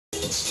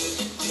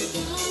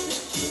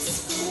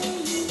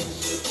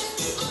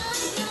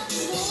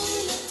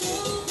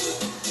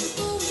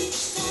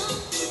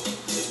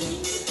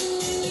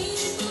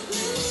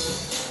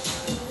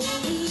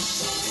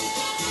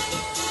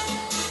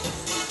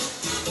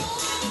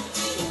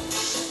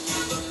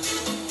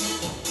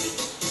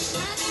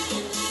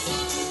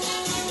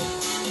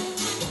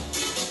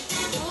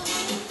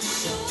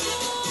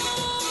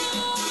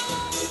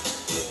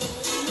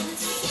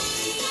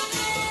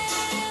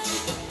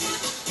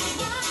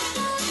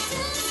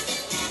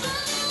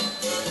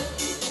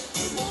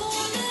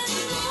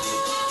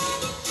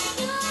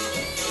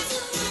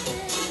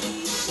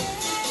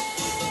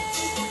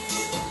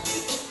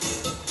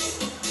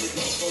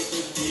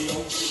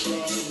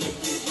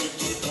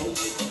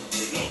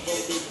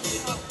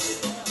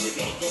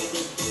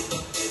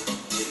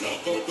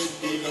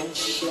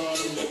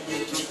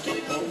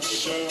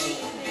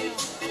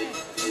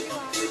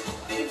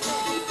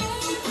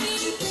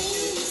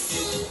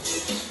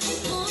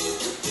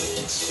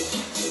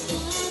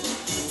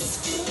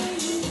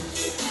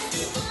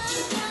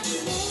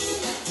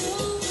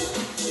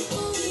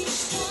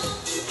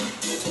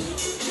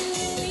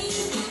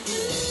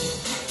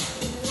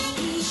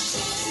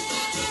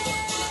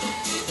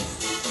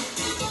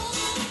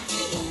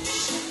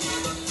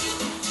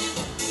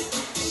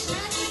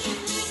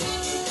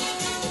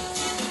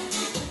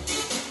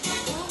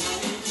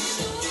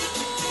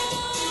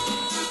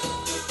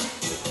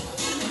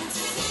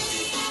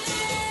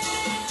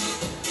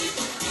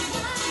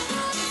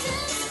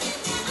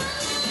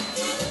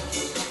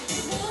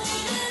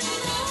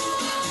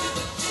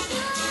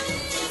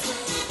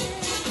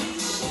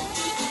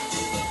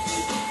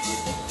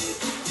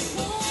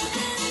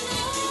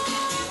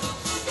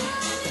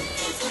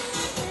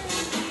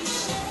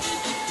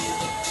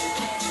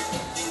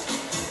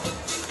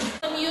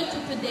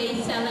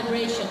Today's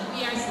celebration.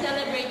 We are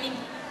celebrating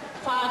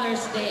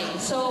Father's Day.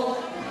 So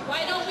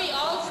why don't we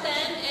all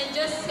stand and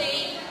just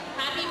say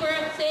happy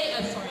birthday,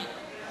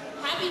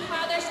 happy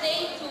Father's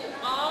Day to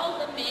all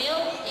the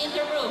males in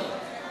the room.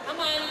 Come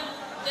on,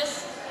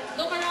 just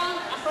look around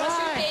across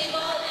your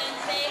table and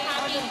say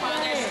happy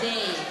Father's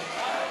Day.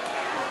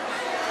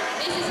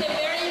 This is a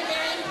very,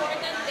 very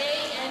important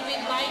day, and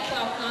we'd like to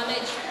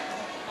acknowledge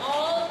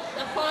all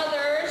the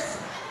fathers,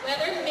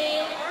 whether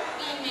male or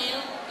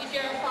female. If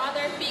you're a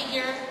father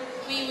figure,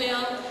 we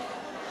will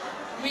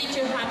read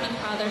you happy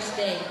Father's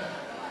Day.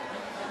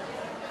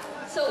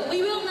 So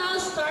we will now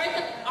start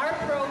our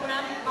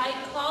program by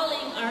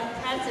calling our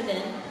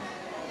president,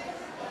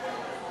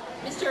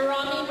 Mr.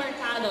 Romy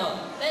Mercado.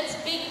 Let's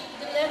give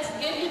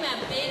him a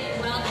big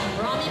welcome.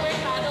 Romy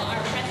Mercado,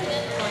 our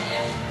president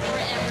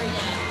forever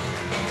young.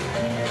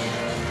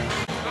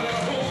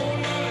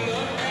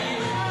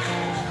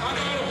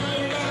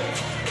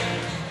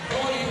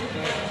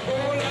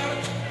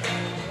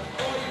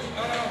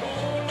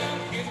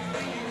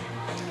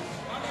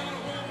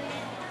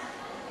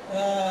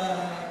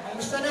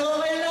 Kamusta na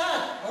ho kayo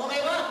lahat?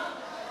 Okay ba?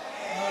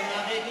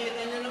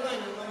 Nakikita nyo naman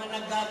yung mga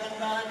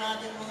naggagandahan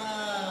natin mga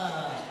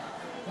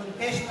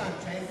contestant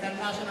sa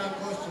international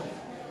costume.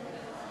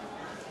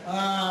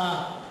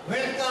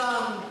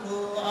 Welcome to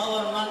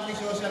our monthly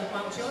social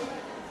function.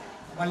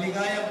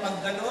 Maligayang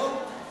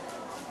pagdalo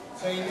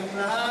sa inyong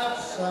lahat,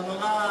 sa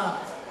mga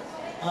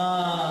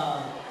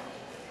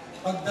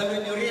pagdalo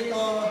nyo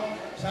rito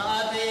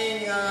sa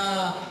ating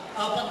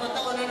 4 na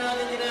taon na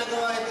natin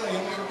ginagawa ito,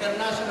 yung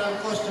International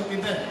Costume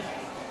Event.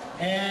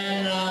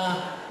 And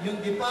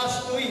yung the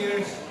past 2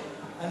 years,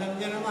 alam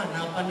nyo naman,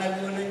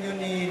 napanalunan nyo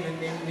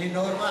ni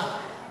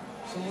Norma.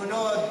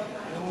 Sumunod,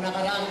 yung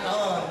nakaraang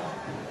taon,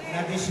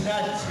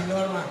 na-dislodge si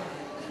Norma.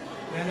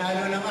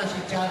 Nanalo naman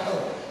si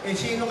Chato. Eh,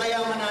 sino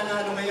kaya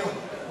mananalo ngayon?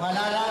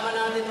 Malalaman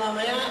natin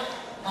mamaya,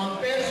 ang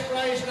first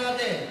prize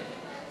natin,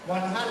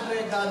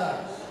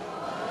 $100.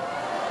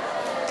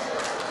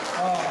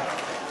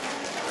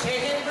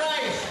 Second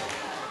prize,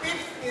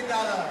 $50.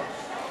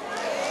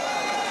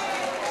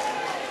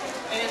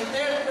 And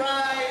third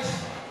prize,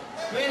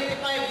 $25.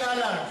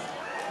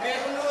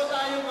 Meron na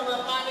tayong mga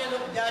panel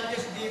of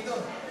judges dito.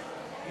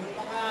 Yung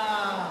mga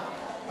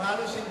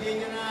halos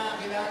hindi nyo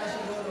na kilala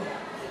siguro.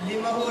 5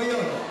 ho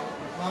yun.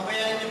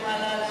 Mamaya nyo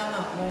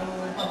malalaman kung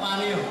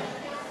paano yun.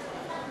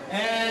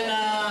 And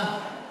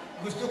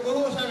gusto ko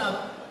ho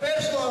sana,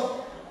 first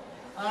off,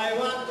 I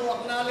want to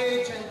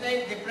acknowledge and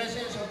thank the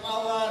presence of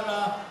our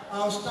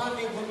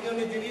outstanding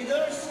community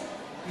leaders,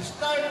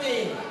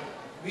 starting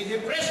with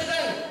the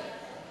President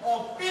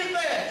of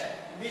FYSS,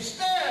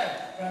 Mr.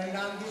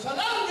 Fernando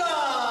Salanga.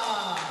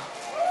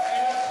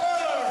 And of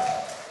course,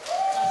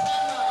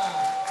 kasama,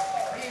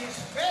 his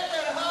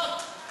better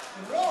half,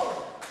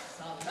 Rod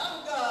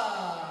Salanga.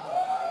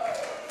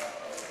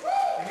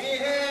 We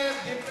have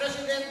the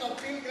President of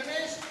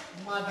FYSS,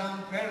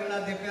 Madam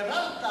Perla de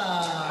Peralta.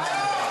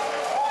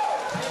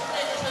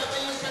 Siyempre, kasama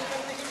yung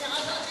sentong tingin niya.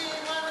 Asa si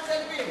Mama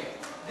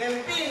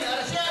Delpin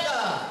Arsiaga.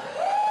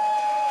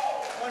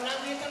 O,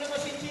 nandito naman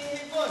si Ching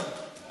Lipon.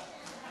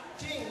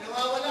 Ching,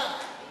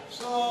 nawawala.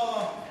 So,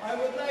 I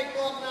would like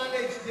to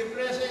acknowledge the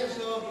presence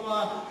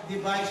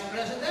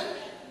present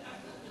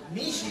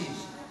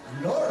Mrs.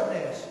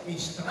 Lourdes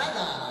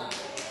Estrada.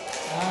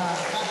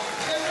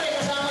 Siyempre,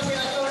 kasama si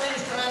Atty.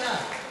 Estrada.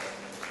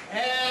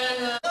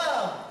 And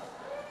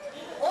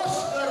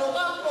Oscar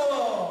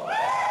Ocampo.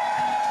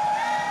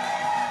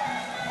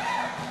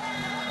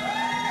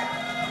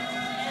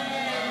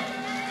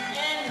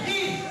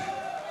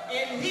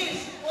 And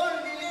his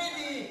only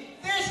lady,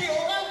 Tessie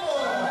Ocampo.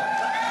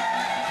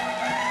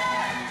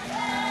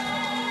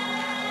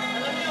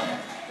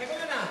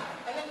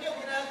 Alam niyo,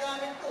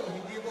 ginagamit ko.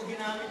 Hindi ko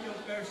ginamit yung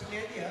first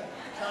lady, ha?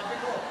 Sabi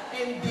ko,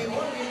 and the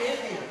only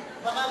lady.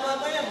 Baka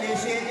mamaya, may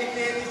second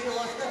lady si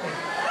Oscar, eh.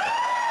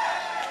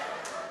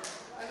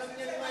 Alam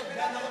niyo naman,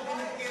 dyan ako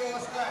binig kay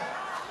Oscar.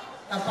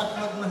 Tapat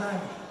magmahal.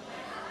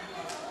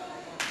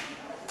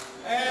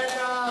 And,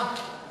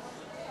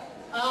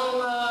 ang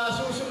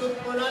susunod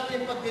po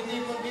natin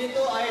pagtitipon dito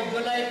ay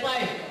July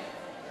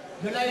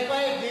 5. July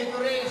 5, dito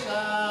rin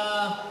sa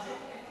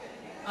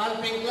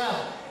Alpine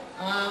Club.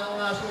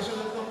 Ang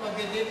susunod pong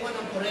pagtitipon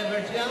ng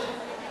Forever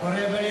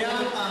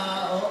Young,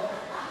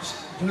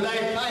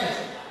 July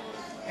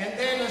 5. And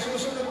then, ang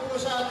susunod po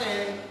sa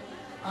atin,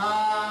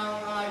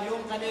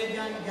 yung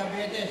Canadian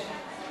Diabetes.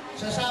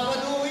 Sa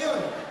Sabado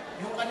yun,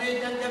 yung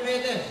Canadian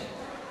Diabetes.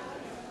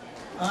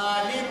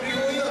 Libre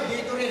ho yun,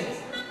 dito rin.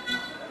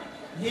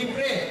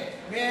 Libre.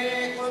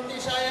 May konti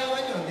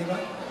sayawan yun, di ba?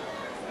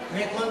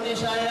 May konti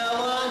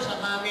sayawan,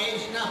 saka may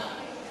snack.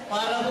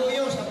 Para ho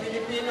yun sa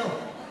Pilipino.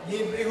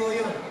 Libre ho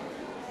yun.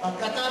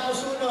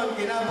 Pagkatapos nun,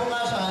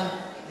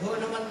 kinabukasan,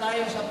 doon naman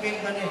tayo sa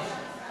Pilganes.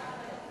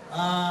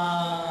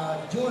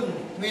 June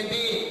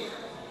 28,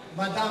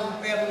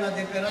 Madam Perla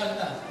de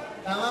Peralta.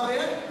 Tama ba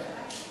yan?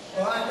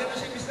 O, andyan na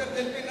si Mr.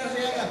 Delpin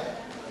Arciaga.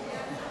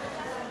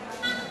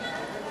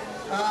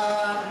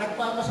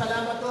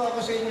 Nagpapasalamat po ako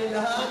sa inyo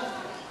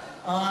lahat.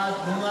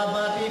 At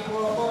bumabati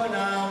po ako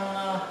ng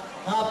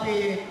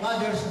Happy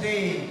Father's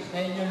Day sa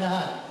inyo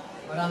lahat.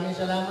 Maraming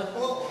salamat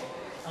po.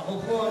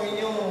 Ako po ang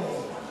inyong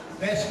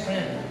best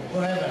friend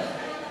forever.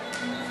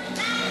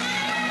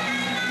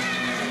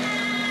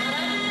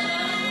 Maraming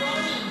salamat,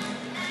 Ronnie.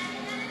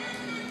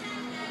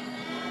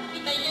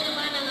 Kita nyo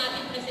naman ang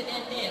ating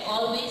presidente,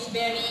 always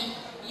very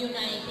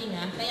uniting.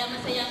 Kaya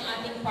masaya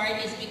ang ating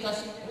parties because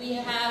we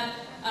have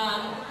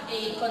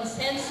a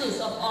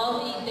consensus of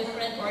all the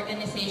different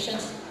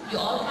organizations. You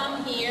all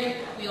come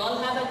here, we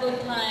all have a good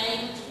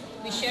time,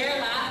 we share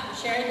a laugh, we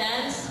share a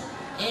dance,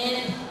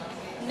 and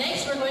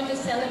next we're going to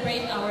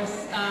celebrate our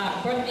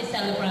birthday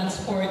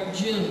celebrants for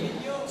June.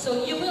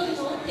 So you will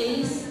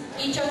notice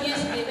each of you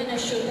is given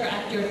a shooter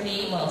at your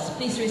tables.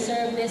 Please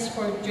reserve this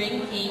for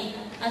drinking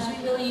as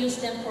we will use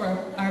them for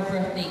our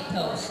birthday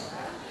toast.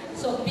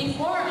 So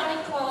before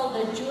I call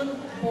the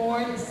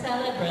June-born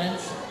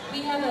celebrants,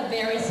 we have a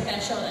very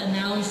special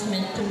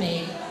announcement to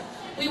make.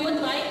 We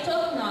would like to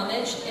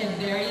acknowledge a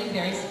very,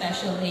 very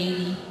special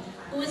lady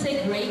who is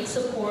a great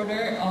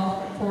supporter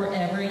of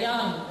Forever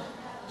Young.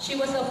 She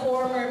was a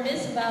former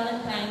Miss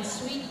Valentine's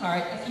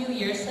Sweetheart a few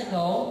years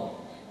ago,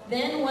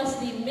 then was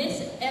the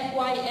Miss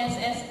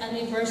FYSS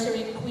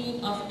Anniversary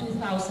Queen of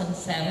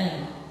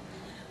 2007.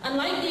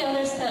 Unlike the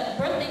other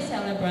birthday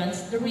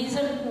celebrants, the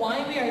reason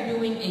why we are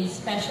doing a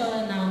special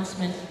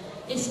announcement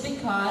is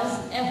because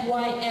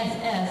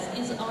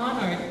FYSS is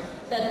honored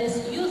that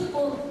this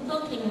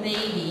youthful-looking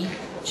lady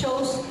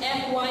chose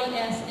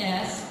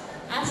FYSS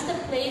as the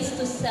place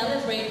to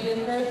celebrate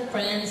with her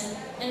friends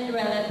and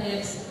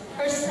relatives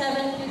her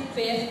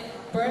 75th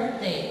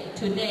birthday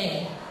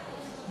today.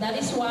 That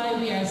is why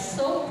we are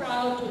so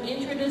proud to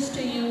introduce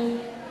to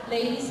you,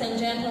 ladies and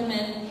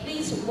gentlemen,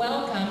 please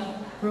welcome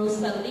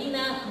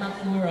Rosalina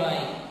McMurroy.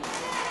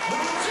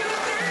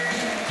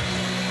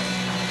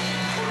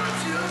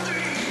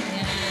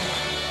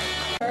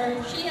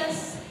 She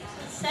has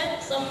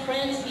sets of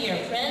friends here,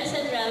 friends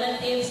and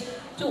relatives,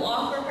 to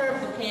offer her a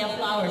bouquet of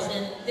flowers.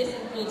 And this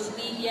includes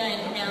Lydia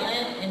and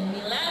Helen and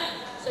Milan.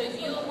 So if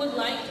you would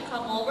like to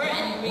come over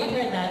and greet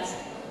her, that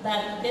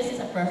this is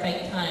a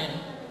perfect time.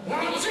 1,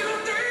 2,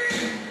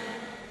 3!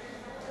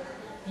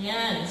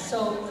 Yeah,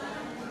 so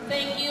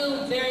thank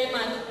you very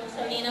much,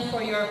 Rosalina,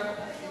 for your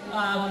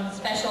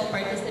special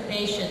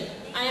participation.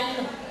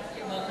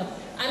 You're welcome.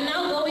 I'm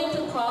now going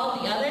to call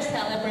the other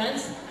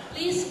celebrants.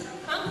 Please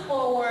come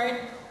forward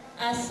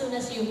as soon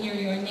as you hear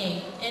your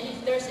name. And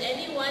if there's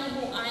anyone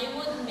who I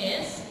would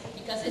miss,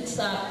 because it's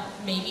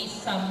maybe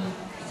some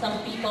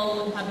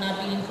people would have not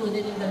been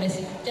included in the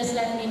list, just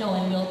let me know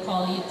and we'll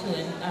call you too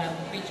and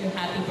greet you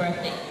happy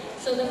birthday.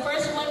 So the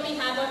first one we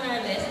have on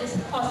our list is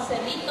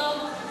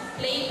Joselito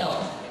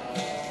Plato.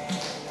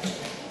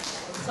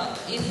 So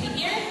is he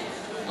here?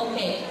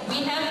 Okay.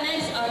 We have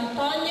next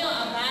Antonio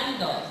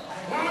Abando.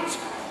 1, 2,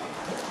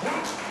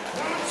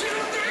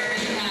 3!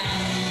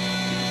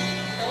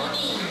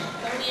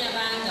 Tony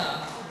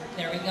Abando.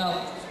 There we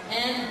go.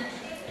 And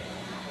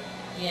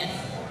yes.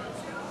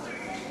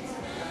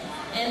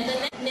 And the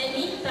next,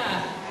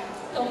 Nenita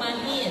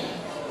Tomahin.